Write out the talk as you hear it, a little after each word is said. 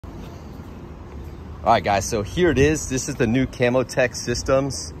All right, guys, so here it is. This is the new CAMOTEK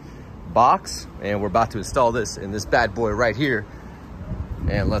Systems box, and we're about to install this in this bad boy right here.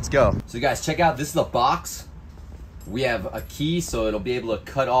 And let's go. So guys, check out, this is the box. We have a key, so it'll be able to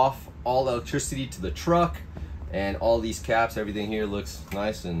cut off all the electricity to the truck, and all these caps, everything here looks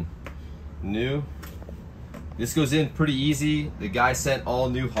nice and new. This goes in pretty easy. The guy sent all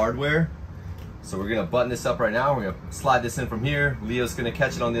new hardware. So we're gonna button this up right now. We're gonna slide this in from here. Leo's gonna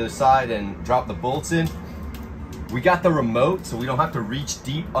catch it on the other side and drop the bolts in. We got the remote, so we don't have to reach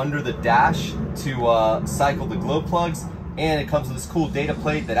deep under the dash to cycle the glow plugs. And it comes with this cool data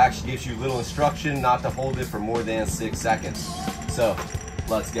plate that actually gives you little instruction not to hold it for more than 6 seconds. So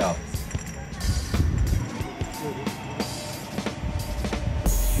let's go.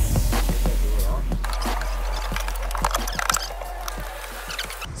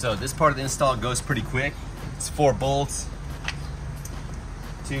 So this part of the install goes pretty quick. It's 4 bolts,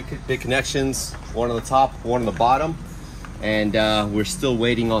 2 big connections, one on the top, one on the bottom. And we're still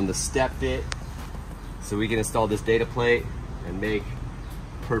waiting on the step bit so we can install this data plate and make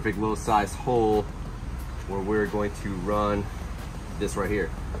a perfect little size hole where we're going to run this right here.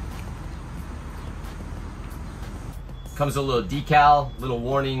 Comes with a little decal, little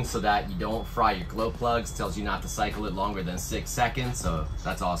warning so that you don't fry your glow plugs. Tells you not to cycle it longer than 6 seconds, so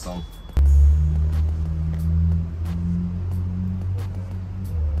that's awesome.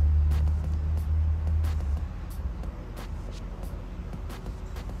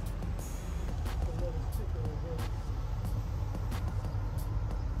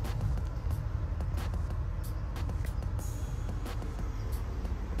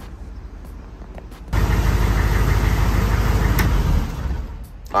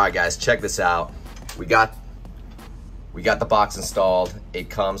 All right, guys, check this out. We got the box installed. It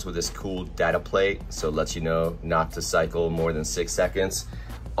comes with this cool data plate, so it lets you know not to cycle more than 6 seconds.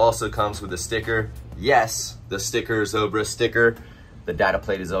 Also comes with a sticker. Yes, the sticker is over a sticker. The data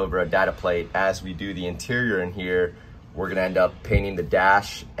plate is over a data plate. As we do the interior in here, we're gonna end up painting the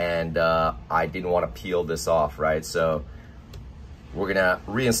dash, and I didn't want to peel this off, right? So we're gonna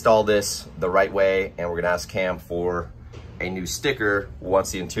reinstall this the right way, and we're gonna ask Cam for a new sticker once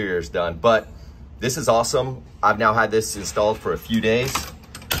the interior is done. But this is awesome. I've now had this installed for a few days.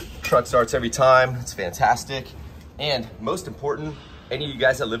 Truck starts every time. It's fantastic. And most important, any of you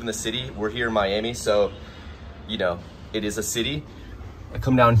guys that live in the city, we're here in Miami, so you know it is a city. I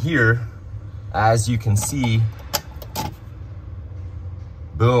come down here, as you can see,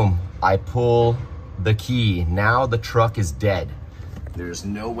 boom, I pull the key. Now the truck is dead. There's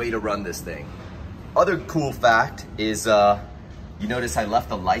no way to run this thing. Other cool fact is, you notice I left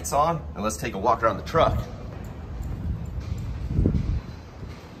the lights on, and let's take a walk around the truck.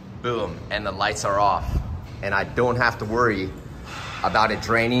 Boom, and the lights are off, and I don't have to worry about it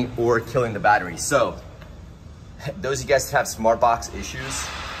draining or killing the battery. So, those of you guys that have smart box issues,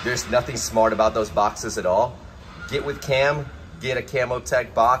 there's nothing smart about those boxes at all. Get with Cam, get a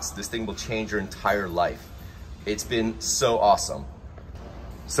CAMOTEK box. This thing will change your entire life. It's been so awesome.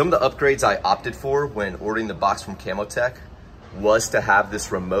 Some of the upgrades I opted for when ordering the box from CAMOTEK was to have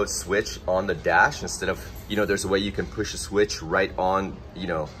this remote switch on the dash instead of, you know, there's a way you can push a switch right on, you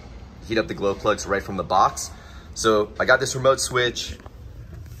know, heat up the glow plugs right from the box. So I got this remote switch.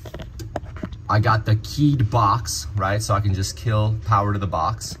 I got the keyed box, right? So I can just kill power to the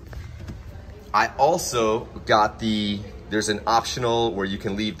box. I also got there's an optional where you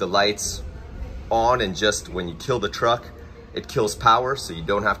can leave the lights on, and just when you kill the truck, it kills power, so you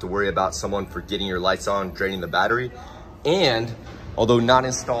don't have to worry about someone forgetting your lights on, draining the battery. And although not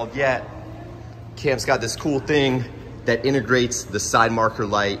installed yet, Cam's got this cool thing that integrates the side marker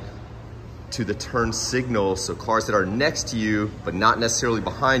light to the turn signal, so cars that are next to you, but not necessarily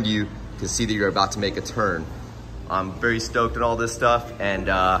behind you, can see that you're about to make a turn. I'm very stoked on all this stuff, and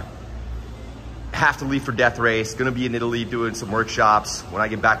have to leave for Death Race. Gonna be in Italy doing some workshops when I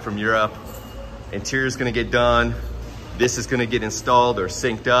get back from Europe. Interior's gonna get done. This is gonna get installed or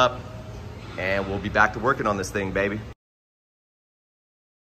synced up, and we'll be back to working on this thing, baby.